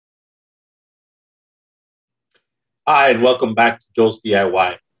Hi, and welcome back to Joe's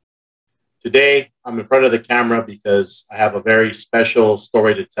DIY. Today, I'm in front of the camera because I have a very special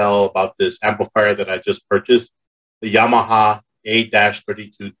story to tell about this amplifier that I just purchased, the Yamaha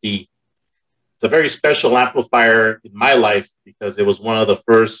A-32d. It's a very special amplifier in my life because it was one of the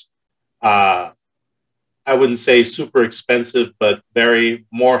first, I wouldn't say super expensive, but very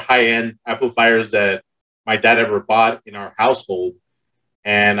more high-end amplifiers that my dad ever bought in our household.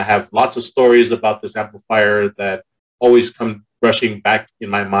 And I have lots of stories about this amplifier that always come rushing back in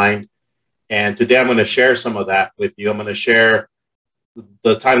my mind. And today I'm going to share some of that with you. I'm going to share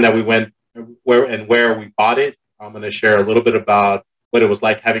the time that we went where we bought it. I'm going to share a little bit about what it was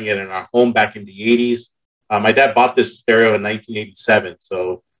like having it in our home back in the 80s. My dad bought this stereo in 1987,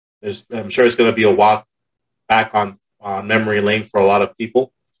 so I'm sure it's going to be a walk back on memory lane for a lot of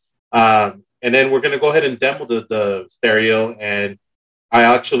people. And then we're going to go ahead and demo the stereo, and I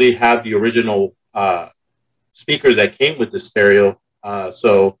actually have the original speakers that came with the stereo.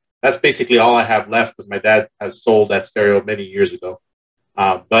 So that's basically all I have left because my dad has sold that stereo many years ago.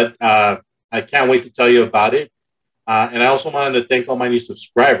 But I can't wait to tell you about it. And I also wanted to thank all my new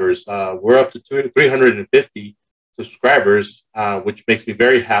subscribers. We're up to 350 subscribers, which makes me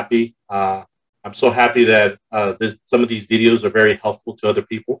very happy. I'm so happy that some of these videos are very helpful to other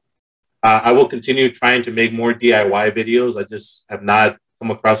people. I will continue trying to make more DIY videos. I just have not come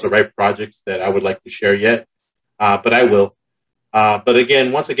across the right projects that I would like to share yet, but I will. But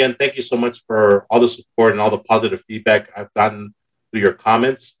again, once again, thank you so much for all the support and all the positive feedback I've gotten through your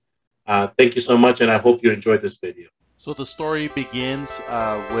comments. Thank you so much, and I hope you enjoyed this video. So the story begins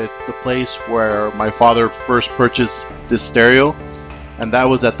with the place where my father first purchased this stereo, and that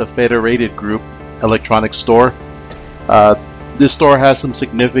was at the Federated Group electronics store. This store has some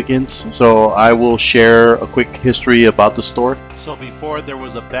significance, so I will share a quick history about the store. So before there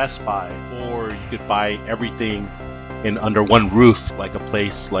was a Best Buy, or you could buy everything in under one roof, like a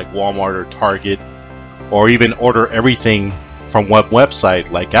place like Walmart or Target, or even order everything from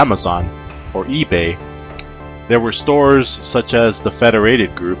website like Amazon or eBay. There were stores such as the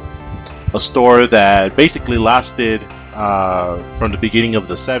Federated Group, a store that basically lasted from the beginning of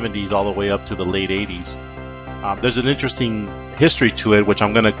the 70s all the way up to the late 80s. There's an interesting history to it, which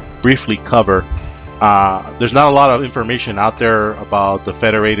I'm going to briefly cover. There's not a lot of information out there about the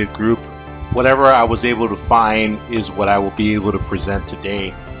Federated Group. Whatever I was able to find is what I will be able to present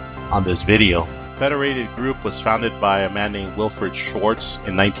today on this video. Federated Group was founded by a man named Wilfred Schwartz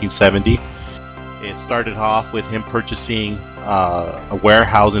in 1970. It started off with him purchasing a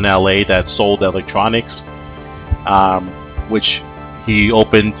warehouse in LA that sold electronics, which he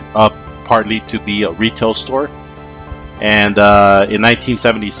opened up partly to be a retail store. And in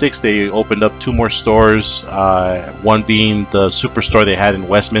 1976 they opened up two more stores, one being the superstore they had in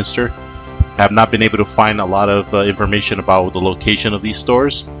Westminster. Have not been able to find a lot of information about the location of these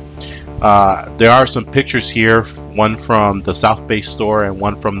stores. There are some pictures here, one from the South Bay store and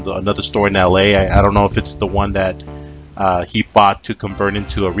one from another store in LA. I don't know if it's the one that he bought to convert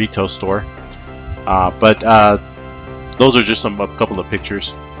into a retail store, but those are just a couple of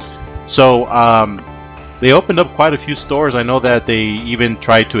pictures. So they opened up quite a few stores. I know that they even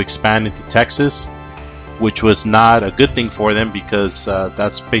tried to expand into Texas, which was not a good thing for them because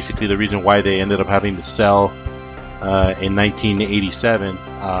that's basically the reason why they ended up having to sell in 1987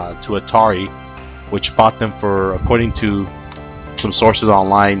 to Atari, which bought them for, according to some sources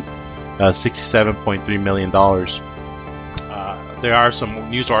online, $67.3 million. There are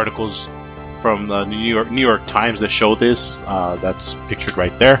some news articles from the New York Times that show this. That's pictured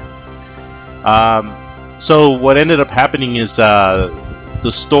right there. So what ended up happening is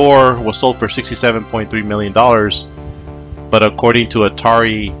the store was sold for $67.3 million, but according to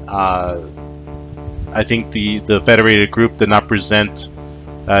Atari, I think the Federated Group did not present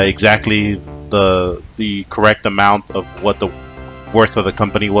exactly the correct amount of what the worth of the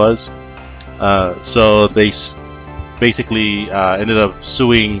company was. So they basically ended up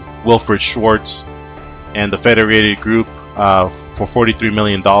suing Wilfred Schwartz and the Federated Group for $43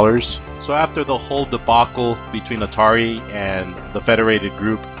 million. So after the whole debacle between Atari and the Federated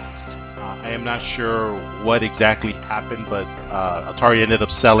Group, I am not sure what exactly happened, but Atari ended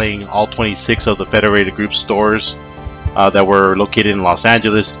up selling all 26 of the Federated Group stores that were located in Los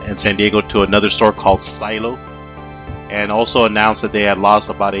Angeles and San Diego to another store called Silo, and also announced that they had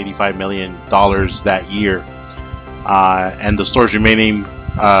lost about $85 million that year. And the stores remaining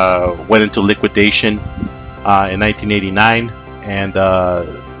went into liquidation in 1989, and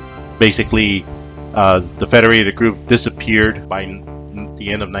basically the Federated Group disappeared by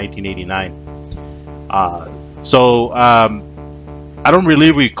the end of 1989. So I don't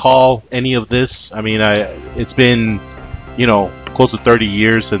really recall any of this. I mean, it's been, close to 30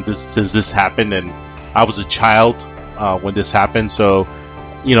 years since this happened, and I was a child when this happened. So,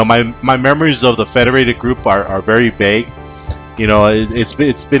 my memories of the Federated Group are very vague.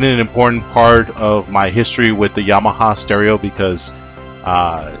 It's been an important part of my history with the Yamaha stereo, because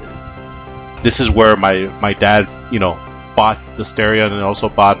this is where my dad, bought the stereo, and also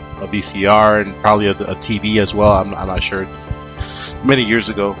bought a VCR and probably a TV as well. I'm not sure. Many years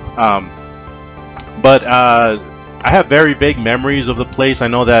ago, but I have very vague memories of the place. I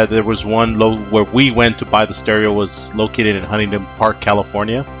know that there was one where we went to buy the stereo was located in Huntington Park,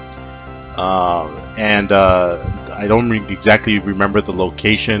 California, and I don't exactly remember the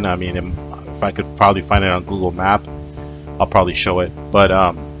location. I mean, if I could probably find it on Google Map, I'll probably show it.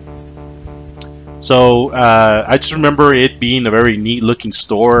 But so I just remember it being a very neat looking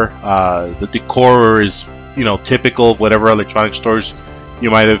store. The decor is typical of whatever electronic stores you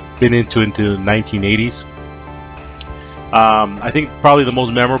might have been into the 1980s. I think probably the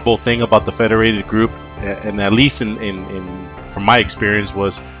most memorable thing about the Federated Group, and at least from my experience,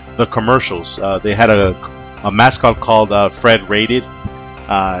 was the commercials. They had a mascot called Fred Rated.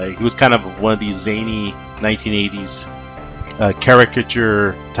 He was kind of one of these zany 1980s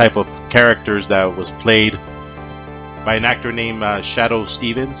caricature type of characters that was played by an actor named Shadow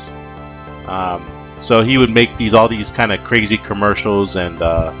Stevens. So he would make all these kind of crazy commercials, and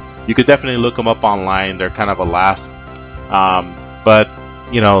you could definitely look them up online. They're kind of a laugh. But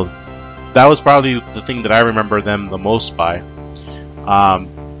that was probably the thing that I remember them the most by.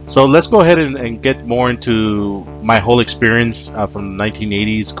 So let's go ahead and get more into my whole experience from the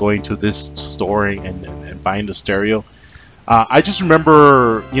 1980s going to this store and buying the stereo. I just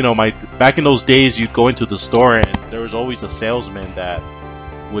remember, back in those days, you'd go into the store and there was always a salesman that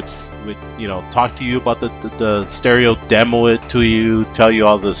would talk to you about the stereo, demo it to you, tell you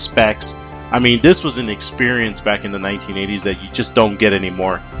all the specs. I mean, this was an experience back in the 1980s that you just don't get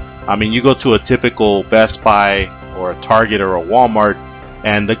anymore. I mean, you go to a typical Best Buy or a Target or a Walmart,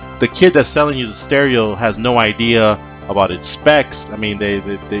 and the kid that's selling you the stereo has no idea about its specs. I mean, they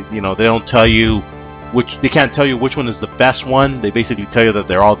don't tell you they can't tell you which one is the best one. They basically tell you that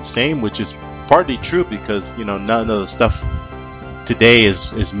they're all the same, which is partly true, because none of the stuff today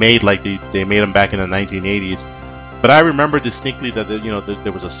is made like they made them back in the 1980s. But I remember distinctly that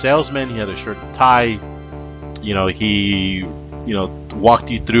there was a salesman. He had a shirt and tie. He walked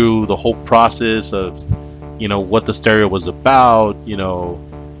you through the whole process of what the stereo was about,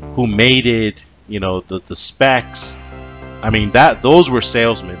 who made it, the specs. I mean, those were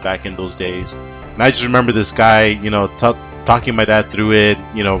salesmen back in those days. And I just remember this guy, talking my dad through it,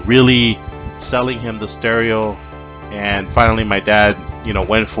 really selling him the stereo. And finally my dad,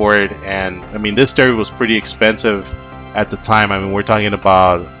 went for it. And I mean, this stereo was pretty expensive at the time. I mean, we're talking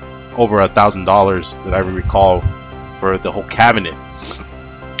about over $1,000 that I recall for the whole cabinet.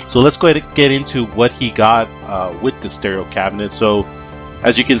 So let's go ahead and get into what he got with the stereo cabinet. So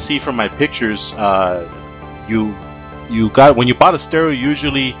as you can see from my pictures, when you bought a stereo,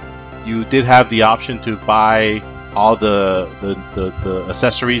 usually you did have the option to buy all the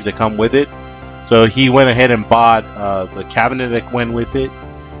accessories that come with it. So he went ahead and bought the cabinet that went with it,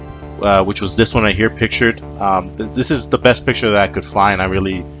 which was this one right here pictured. This is the best picture that I could find. I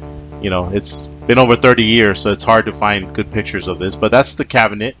really, it's been over 30 years, so it's hard to find good pictures of this. But that's the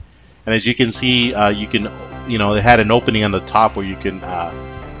cabinet, and as you can see, you can, it had an opening on the top where you can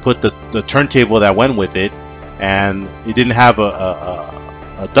put the turntable that went with it, and it didn't have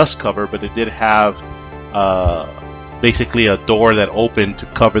a dust cover, but it did have basically a door that opened to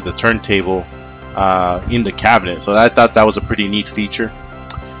cover the turntable in the cabinet. So I thought that was a pretty neat feature.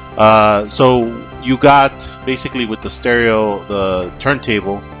 So you got basically with the stereo the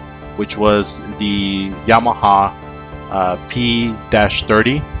turntable, which was the Yamaha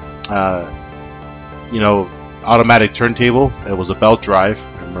P-30, automatic turntable. It was a belt drive,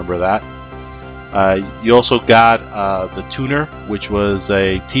 I remember that. You also got the tuner, which was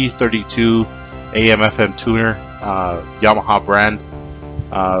a T32 AM/FM tuner, Yamaha brand.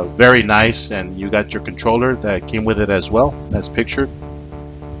 Very nice, and you got your controller that came with it as well, as pictured.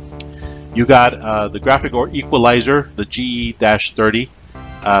 You got the graphic or equalizer, the GE-30.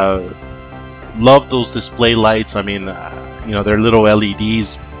 Love those display lights. I mean, they're little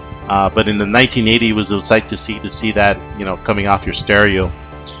LEDs, but in the 1980s it was a sight to see that coming off your stereo.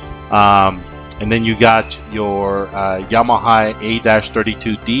 And then you got your Yamaha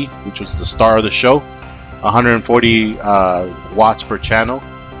A-32d, which was the star of the show, 140 watts per channel.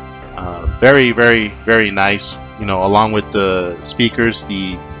 Very, very, very nice. Along with the speakers,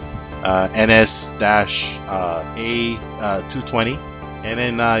 the NS-A220 And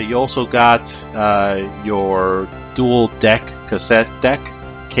then you also got your dual deck cassette deck,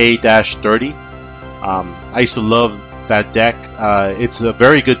 K-30. I used to love that deck. It's a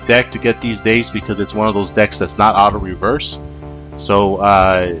very good deck to get these days because it's one of those decks that's not auto reverse. So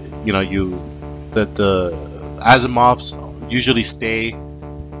you know, the Asimovs usually stay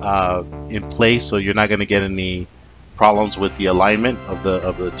in place, so you're not going to get any problems with the alignment of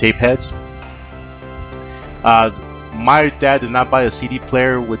the tape heads. My dad did not buy a CD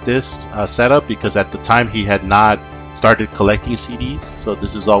player with this setup because at the time he had not started collecting CDs, so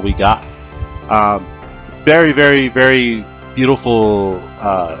this is all we got. Very, very, very beautiful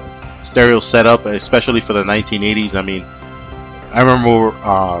stereo setup, especially for the 1980s. I mean, I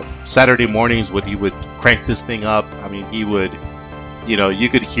remember Saturday mornings when he would crank this thing up. I mean, he would, you know, you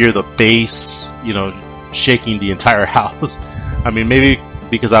could hear the bass, you know, shaking the entire house. I mean, maybe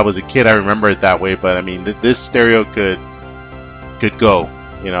because I was a kid, I remember it that way. But I mean, this stereo could go.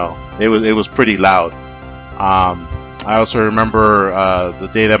 You know, it was pretty loud. I also remember the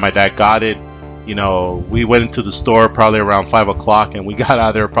day that my dad got it. You know, we went into the store probably around 5 o'clock, and we got out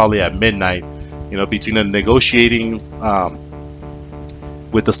of there probably at midnight. You know, between the negotiating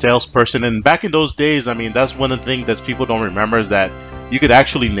with the salesperson, and back in those days, I mean, that's one of the things that people don't remember is that you could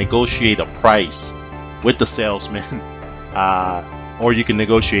actually negotiate a price with the salesman, or you can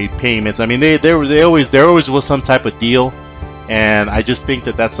negotiate payments. I mean, there always was some type of deal, and I just think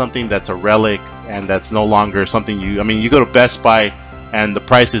that that's something that's a relic, and that's no longer something I mean, you go to Best Buy, and the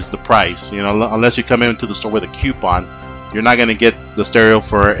price is the price. You know, unless you come into the store with a coupon, you're not going to get the stereo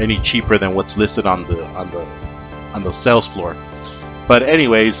for any cheaper than what's listed on the sales floor. But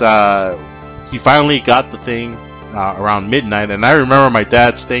anyways, he finally got the thing around midnight, and I remember my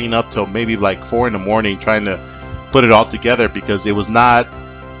dad staying up till maybe like 4 in the morning trying to put it all together because it was not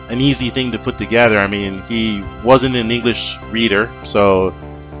an easy thing to put together. I mean, he wasn't an English reader, so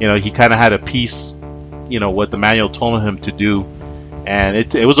you know, he kind of had to piece, you know, what the manual told him to do, and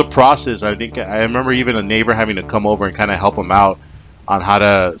it was a process. I think I remember even a neighbor having to come over and kind of help him out on how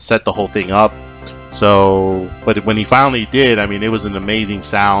to set the whole thing up. So, but when he finally did, I mean, it was an amazing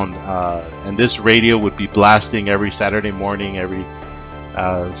sound, and this radio would be blasting every Saturday morning, every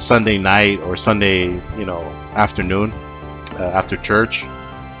Sunday night, or Sunday, you know, afternoon after church.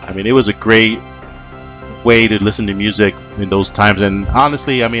 I mean, it was a great way to listen to music in those times. And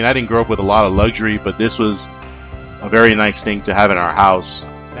honestly, I mean, I didn't grow up with a lot of luxury, but this was a very nice thing to have in our house.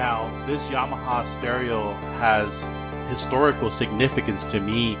 Now, this Yamaha stereo has historical significance to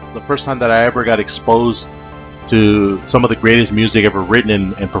me. The first time that I ever got exposed to some of the greatest music ever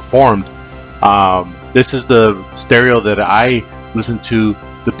written and performed, this is the stereo that I listened to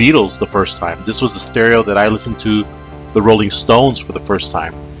the Beatles the first time. This was the stereo that I listened to the Rolling Stones for the first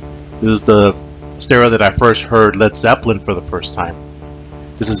time. This is the stereo that I first heard Led Zeppelin for the first time.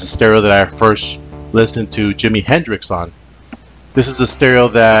 This is the stereo that I first listened to Jimi Hendrix on. This is the stereo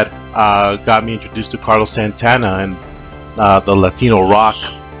that got me introduced to Carlos Santana and the Latino rock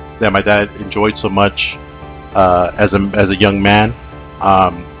that my dad enjoyed so much as a young man.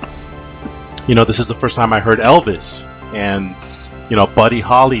 You know, this is the first time I heard Elvis and, you know, Buddy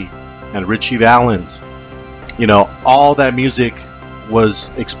Holly and Richie Valens. You know, all that music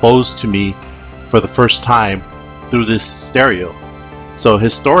was exposed to me for the first time through this stereo. So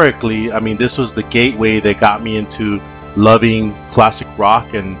historically, I mean, this was the gateway that got me into loving classic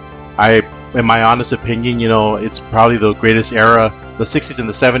rock, and in my honest opinion, you know, it's probably the greatest era. The 60s and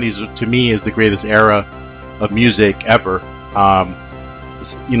the 70s to me is the greatest era of music ever.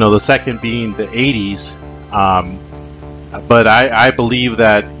 You know, the second being the 80s. But I believe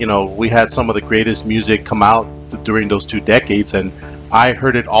that, you know, we had some of the greatest music come out during those 2 decades, and I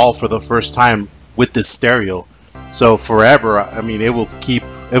heard it all for the first time with this stereo. So forever, I mean, it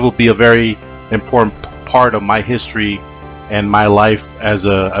will be a very important part of my history and my life as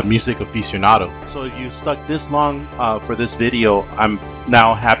a music aficionado. So if you stuck this long for this video, I'm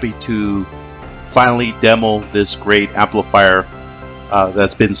now happy to finally demo this great amplifier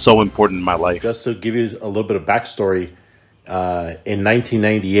that's been so important in my life. Just to give you a little bit of backstory, in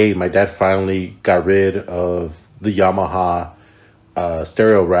 1998, my dad finally got rid of the Yamaha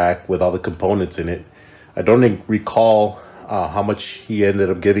stereo rack with all the components in it. I don't recall how much he ended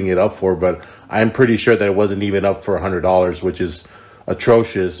up giving it up for, but I'm pretty sure that it wasn't even up for $100, which is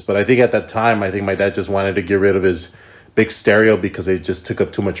atrocious. But I think at that time, I think my dad just wanted to get rid of his big stereo because it just took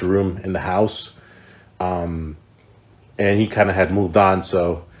up too much room in the house. And he kind of had moved on,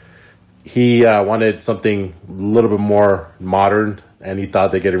 so he wanted something a little bit more modern, and he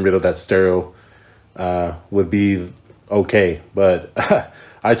thought that getting rid of that stereo would be okay. But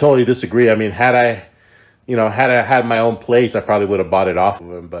I totally disagree. I mean, had I you know, had I had my own place, I probably would have bought it off of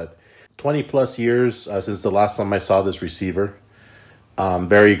him. But 20 plus years since the last time I saw this receiver. I'm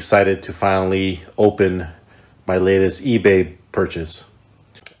very excited to finally open my latest eBay purchase.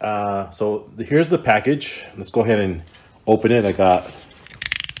 So here's the package. Let's go ahead and open it. I got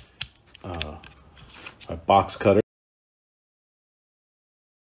a box cutter.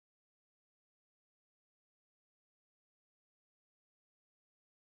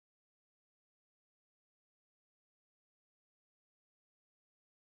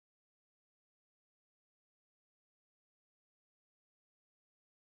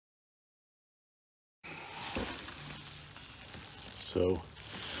 So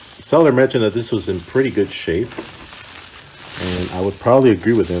the seller mentioned that this was in pretty good shape, and I would probably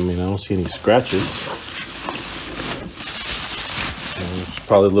agree with him. I don't see any scratches. It's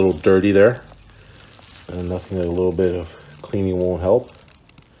probably a little dirty there, and nothing that a little bit of cleaning won't help.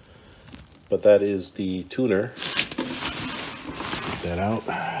 But that is the tuner. Get that out.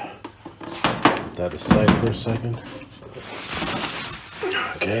 Put that aside for a second.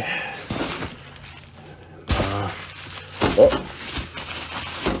 Okay. Oh.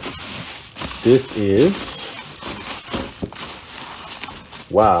 This is,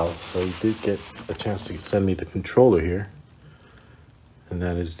 wow, so you did get a chance to send me the controller here. And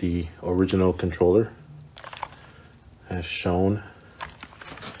that is the original controller, as shown.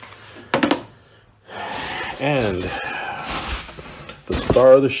 And the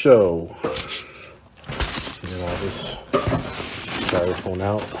star of the show. Get all this styrofoam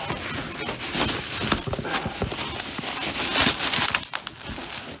out.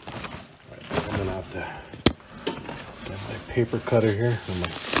 Paper cutter here and my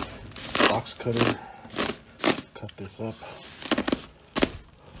box cutter. Cut this up.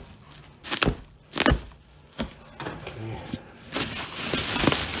 Okay.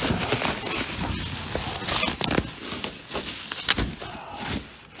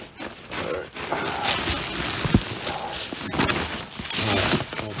 Alright,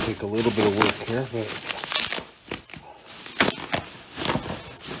 I'll take a little bit of work here, but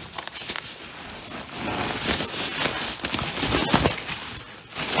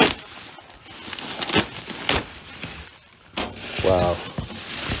wow,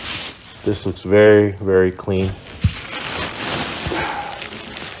 this looks very, very clean.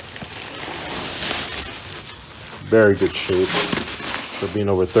 Very good shape for being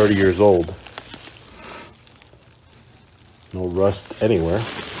over 30 years old. No rust anywhere.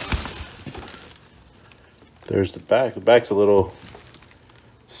 There's the back. The back's a little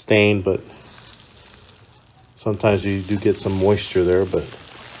stained, but sometimes you do get some moisture there, but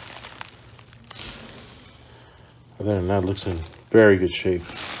other than that, it looks in very good shape.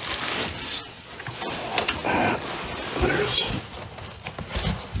 There's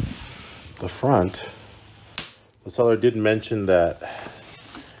the front. The seller did mention that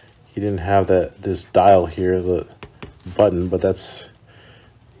he didn't have this dial here, the button, but that's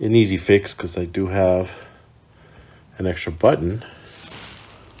an easy fix because I do have an extra button.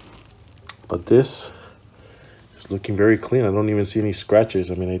 But this is looking very clean. I don't even see any scratches.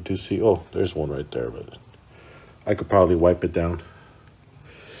 I mean, I do see, oh, there's one right there, but I could probably wipe it down.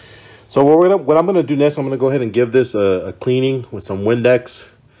 So what I'm gonna do next, I'm gonna go ahead and give this a cleaning with some Windex,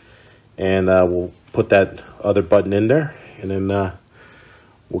 and we'll put that other button in there, and then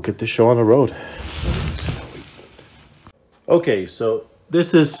we'll get this show on the road. Okay, so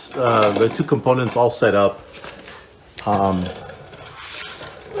this is the two components all set up. So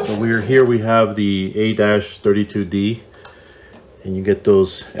we have the A-32d, and you get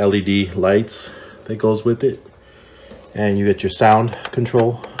those LED lights that goes with it. And you get your sound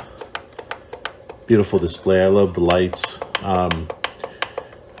control. Beautiful display. I love the lights.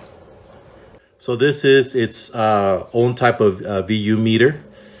 So this is its own type of VU meter.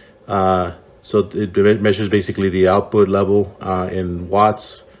 So it measures basically the output level in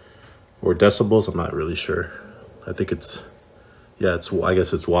watts or decibels. I'm not really sure. I think it's, yeah, I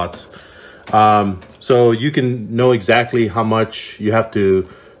guess it's watts. So you can know exactly how much you have to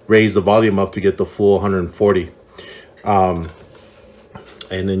raise the volume up to get the full 140. And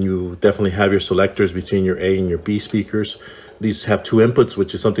then you definitely have your selectors between your A and your B speakers. These have two inputs,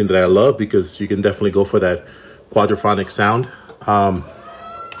 which is something that I love because you can definitely go for that quadraphonic sound.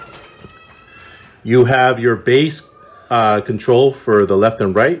 You have your bass control for the left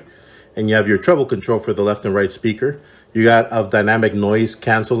and right, and you have your treble control for the left and right speaker. You got a dynamic noise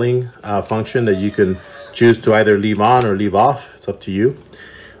canceling function that you can choose to either leave on or leave off. It's up to you.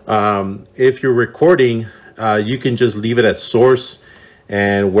 If you're recording, you can just leave it at source,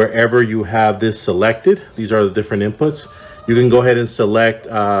 and wherever you have this selected, these are the different inputs. You can go ahead and select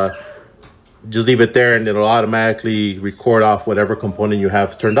just leave it there and it'll automatically record off whatever component you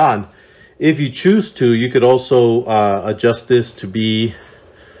have turned on. If you choose to, you could also adjust this to be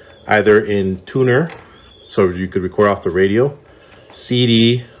either in tuner, so you could record off the radio,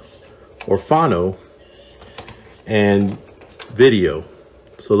 CD, or phono, and video.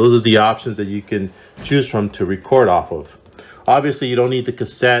 So those are the options that you can choose from to record off of. Obviously, you don't need the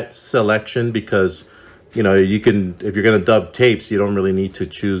cassette selection because, you know, you can, if you're going to dub tapes, you don't really need to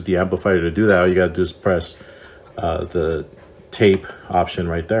choose the amplifier to do that. All you got to do is press the tape option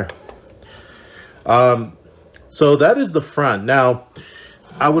right there. So that is the front. Now,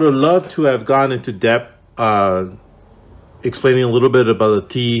 I would have loved to have gone into depth explaining a little bit about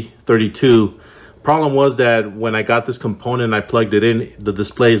the T32. Problem was that when I got this component, I plugged it in, the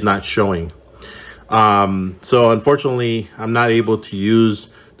display is not showing. So unfortunately, I'm not able to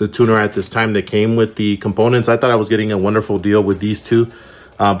use the tuner at this time that came with the components. I thought I was getting a wonderful deal with these two,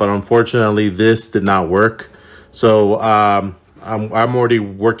 but unfortunately, this did not work. So I'm already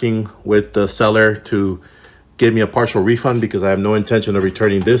working with the seller to give me a partial refund because I have no intention of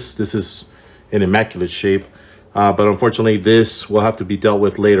returning this. This is in immaculate shape. But unfortunately, this will have to be dealt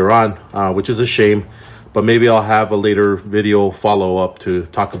with later on, which is a shame. But maybe I'll have a later video follow-up to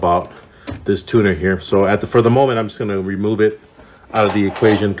talk about this tuner here. So for the moment, I'm just going to remove it out of the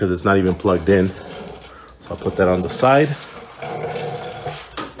equation because it's not even plugged in. So I'll put that on the side.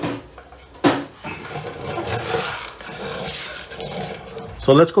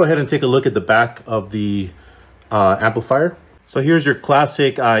 So let's go ahead and take a look at the back of the amplifier. So here's your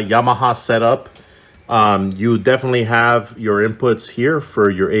classic Yamaha setup. You definitely have your inputs here for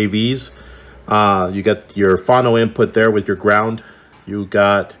your AVs. You got your phono input there with your ground. You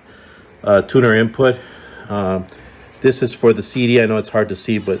got tuner input. This is for the CD. I know it's hard to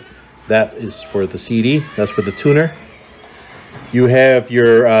see, but that is for the CD. That's for the tuner. You have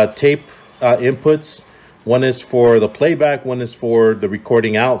your tape inputs. One is for the playback, one is for the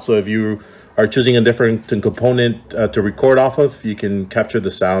recording out. So if you are choosing a different component to record off of, you can capture the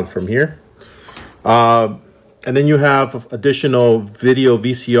sound from here. And then you have additional video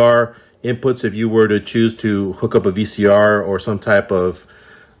VCR inputs if you were to choose to hook up a VCR or some type of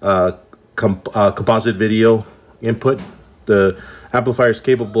composite video input. The amplifier is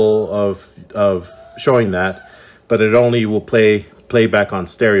capable of showing that, but it only will play back on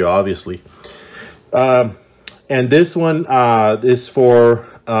stereo, obviously. And this one is for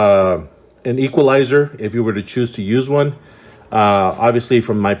an equalizer if you were to choose to use one. Obviously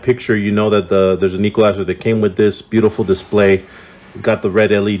from my picture, you know that there's an equalizer that came with this beautiful display. You've got the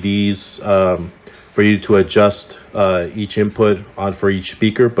red LEDs for you to adjust each input on for each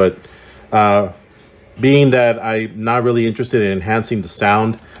speaker. But being that I'm not really interested in enhancing the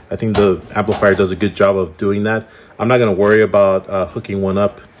sound, I think the amplifier does a good job of doing that. I'm not going to worry about hooking one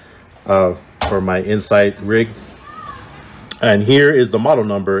up for my Insight rig. And here is the model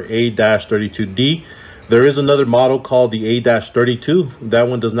number, A-32d. There is another model called the A-32. That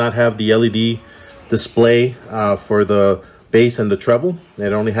one does not have the LED display for the bass and the treble.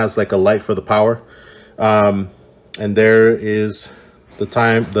 It only has like a light for the power. And there is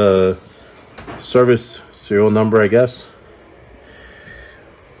the service serial number, I guess.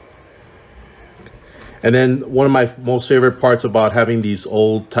 And then one of my most favorite parts about having these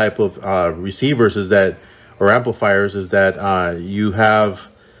old type of receivers is that, or amplifiers, is that you have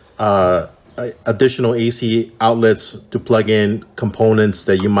additional AC outlets to plug in components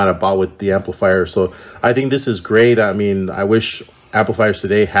that you might have bought with the amplifier. So I think this is great. I mean, I wish amplifiers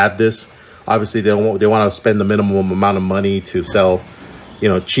today had this. Obviously, they want to spend the minimum amount of money to sell, you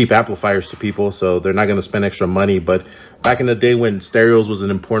know, cheap amplifiers to people. So they're not going to spend extra money. But back in the day when stereos was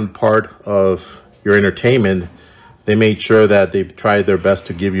an important part of your entertainment, they made sure that they tried their best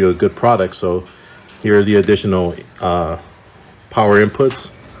to give you a good product. So here are the additional power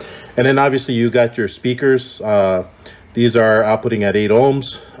inputs. And then obviously you got your speakers. These are outputting at 8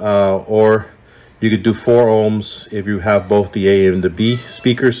 ohms, or you could do 4 ohms if you have both the A and the B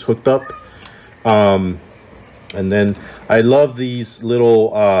speakers hooked up. And then I love these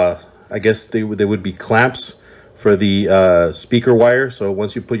little, I guess they would be clamps for the speaker wire. So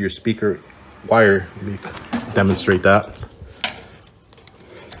once you put your speaker wire, let me demonstrate that.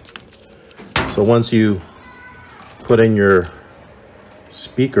 So once you put in your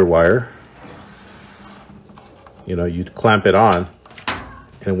speaker wire, you know, you clamp it on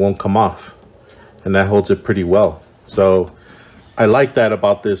and it won't come off, and that holds it pretty well. So I like that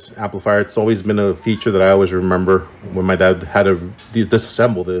about this amplifier. It's always been a feature that I always remember when my dad had to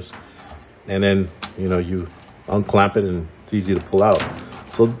disassemble this, and then, you know, you unclamp it and it's easy to pull out.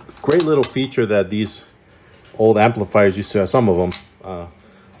 So great little feature that these old amplifiers used to have, some of them,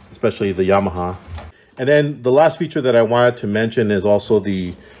 especially the Yamaha. And then the last feature that I wanted to mention is also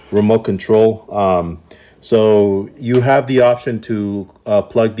the remote control. So you have the option to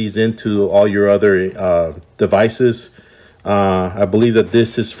plug these into all your other devices. I believe that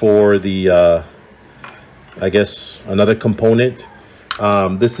this is for the, I guess, another component.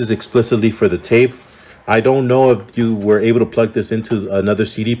 This is explicitly for the tape. I don't know if you were able to plug this into another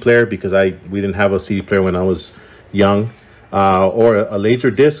CD player, because we didn't have a CD player when I was young, or a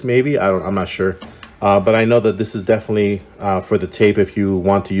laser disc maybe. I'm not sure. But I know that this is definitely for the tape if you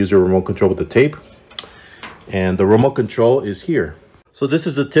want to use your remote control with the tape. And the remote control is here. So this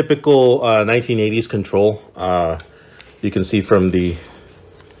is a typical 1980s control. You can see from the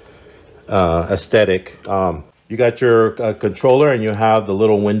aesthetic. You got your controller, and you have the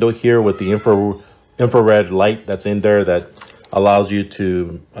little window here with the infrared light that's in there that allows you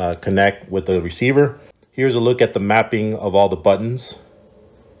to connect with the receiver. Here's a look at the mapping of all the buttons.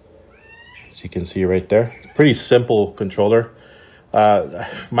 As you can see right there, pretty simple controller.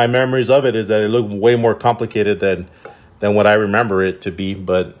 My memories of it is that it looked way more complicated than what I remember it to be,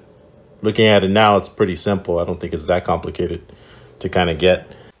 but looking at it now, it's pretty simple. I don't think it's that complicated to kind of get.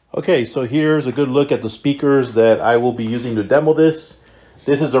 Okay, so here's a good look at the speakers that I will be using to demo this.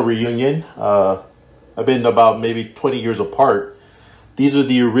 This is a reunion. I've been about maybe 20 years apart. These are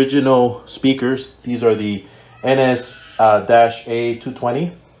the original speakers. These are the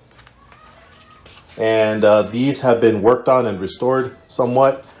NS-A-220. And these have been worked on and restored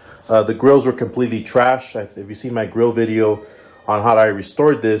somewhat. The grills were completely trashed. If you see my grill video on how I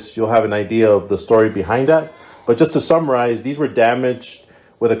restored this, you'll have an idea of the story behind that. But just to summarize, these were damaged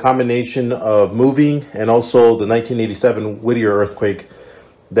with a combination of moving and also the 1987 Whittier earthquake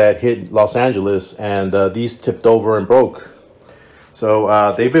that hit Los Angeles, and these tipped over and broke.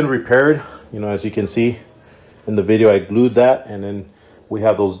 So they've been repaired. You know, as you can see in the video, I glued that, and then we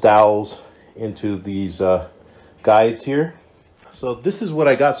have those dowels into these guides here. So this is what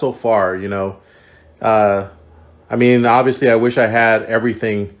I got so far. You know, I mean, obviously I wish I had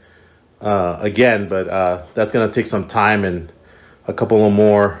everything again, but that's gonna take some time and a couple of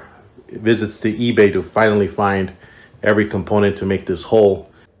more visits to eBay to finally find every component to make this whole.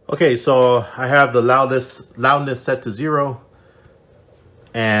 Okay, so I have the loudness set to 0,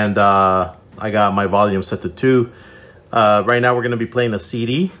 and I got my volume set to 2. Right now we're going to be playing a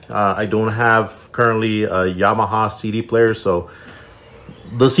CD. I don't have currently a Yamaha CD player, so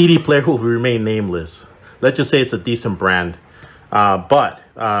the CD player will remain nameless. Let's just say it's a decent brand. But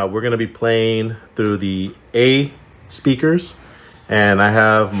we're going to be playing through the A speakers, and I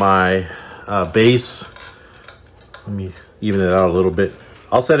have my bass. Let me even it out a little bit.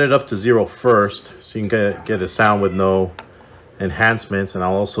 I'll set it up to 0 first, so you can get a sound with no enhancements, and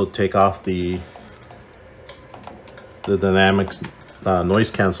I'll also take off the dynamics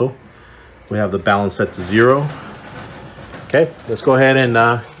noise cancel. We have the balance set to 0. Okay, let's go ahead and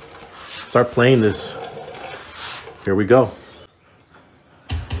start playing this. Here we go.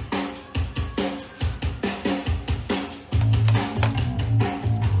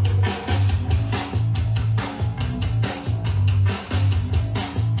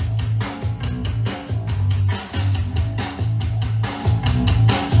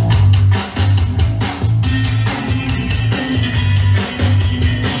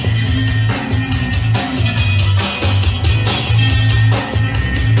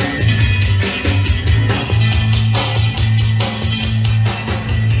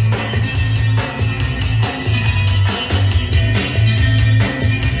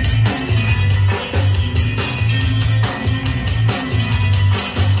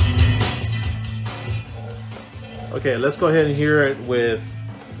 Okay, let's go ahead and hear it with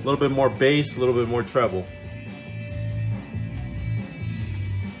a little bit more bass, a little bit more treble.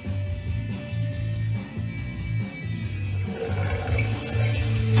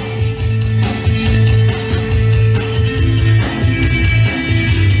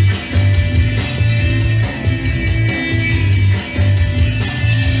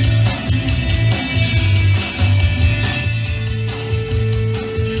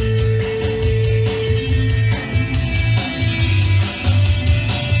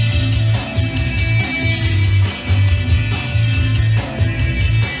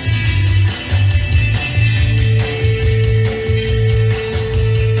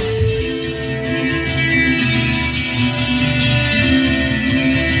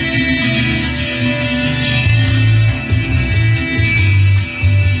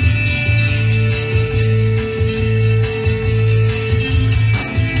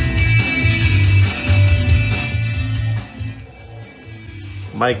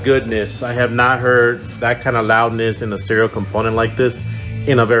 My goodness, I have not heard that kind of loudness in a stereo component like this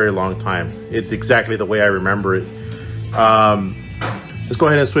in a very long time. It's exactly the way I remember it. Let's go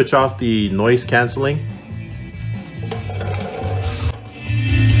ahead and switch off the noise canceling.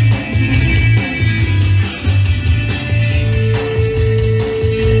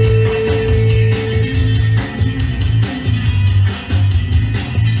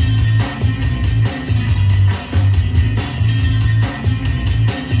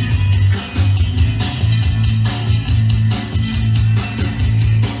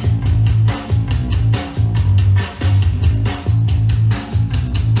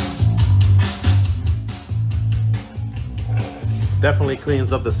 Definitely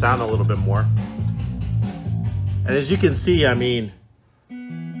cleans up the sound a little bit more. And as you can see, I mean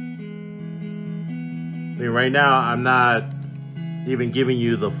right now I'm not even giving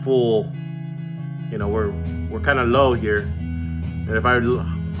you the full, you know, we're kind of low here. And if I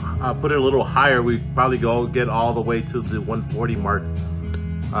put it a little higher, we'd probably get all the way to the 140 mark.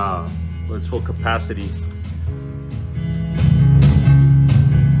 Its full capacity.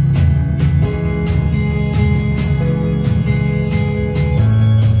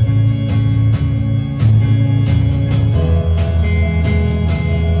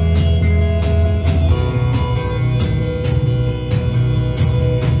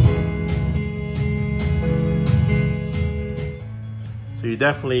 So you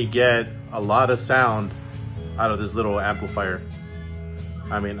definitely get a lot of sound out of this little amplifier.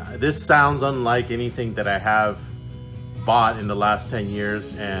 I mean, this sounds unlike anything that I have bought in the last 10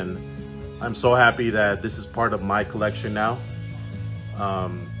 years, and I'm so happy that this is part of my collection now.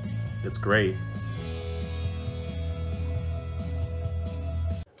 It's great.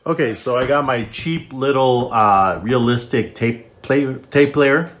 Okay, so I got my cheap little realistic tape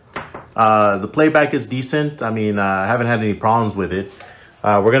player. The playback is decent. I mean, I haven't had any problems with it.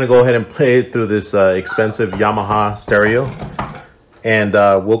 We're gonna go ahead and play it through this expensive Yamaha stereo, and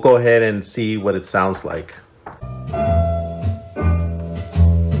we'll go ahead and see what it sounds like.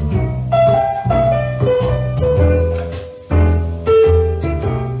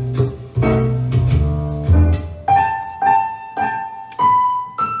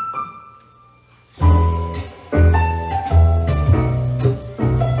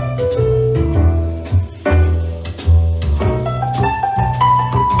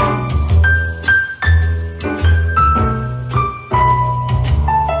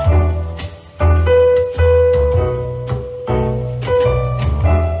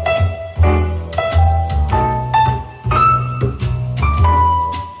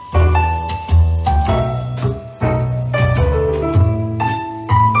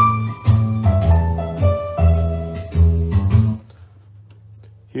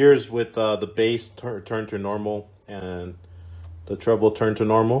 Here's with the bass turned to normal and the treble turned to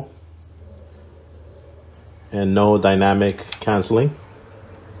normal, and no dynamic canceling.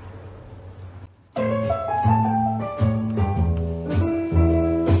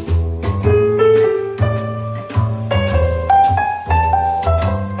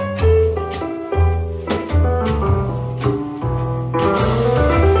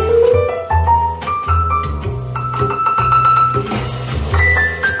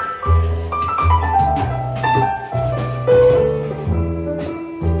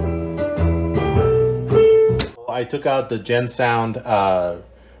 I took out the Gen Sound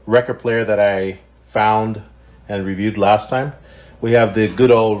record player that I found and reviewed last time. We have the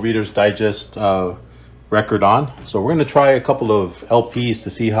good old Reader's Digest record on. So we're going to try a couple of LPs to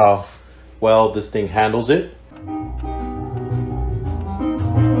see how well this thing handles it.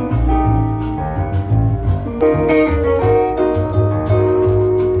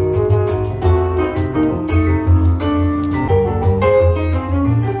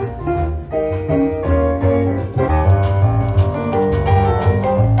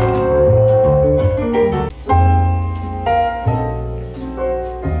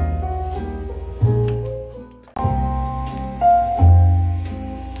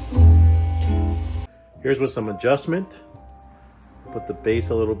 Here's with some adjustment. Put the bass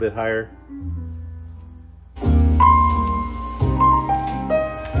a little bit higher.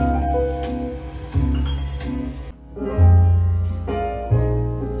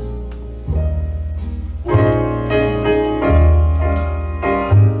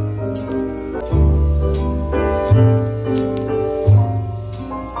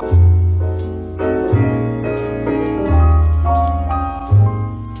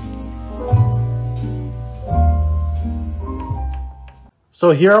 So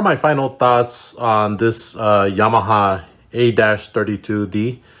here are my final thoughts on this Yamaha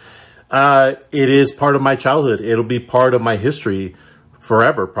A-32d. It is part of my childhood. It'll be part of my history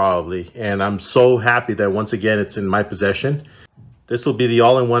forever, probably. And I'm so happy that once again, it's in my possession. This will be the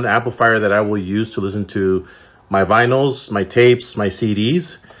all-in-one amplifier that I will use to listen to my vinyls, my tapes, my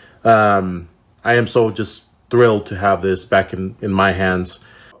CDs. I am so just thrilled to have this back in my hands.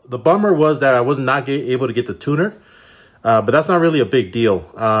 The bummer was that I was not able to get the tuner, but that's not really a big deal.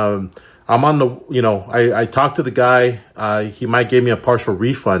 I'm on the, you know, I talked to the guy. He might give me a partial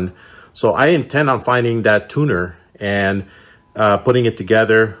refund. So I intend on finding that tuner and putting it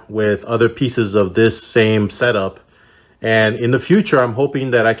together with other pieces of this same setup. And in the future, I'm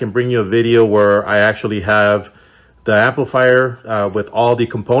hoping that I can bring you a video where I actually have the amplifier with all the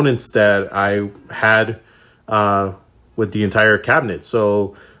components that I had with the entire cabinet.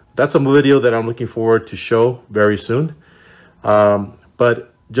 So that's a video that I'm looking forward to show very soon.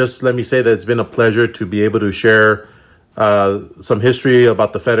 But just let me say that it's been a pleasure to be able to share some history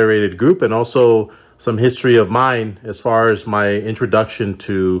about the Federated Group, and also some history of mine as far as my introduction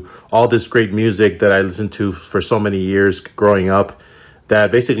to all this great music that I listened to for so many years growing up,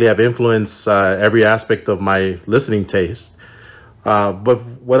 that basically have influenced every aspect of my listening taste.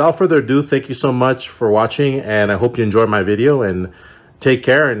 But without further ado, thank you so much for watching, and I hope you enjoyed my video, and take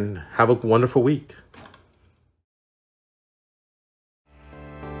care and have a wonderful week.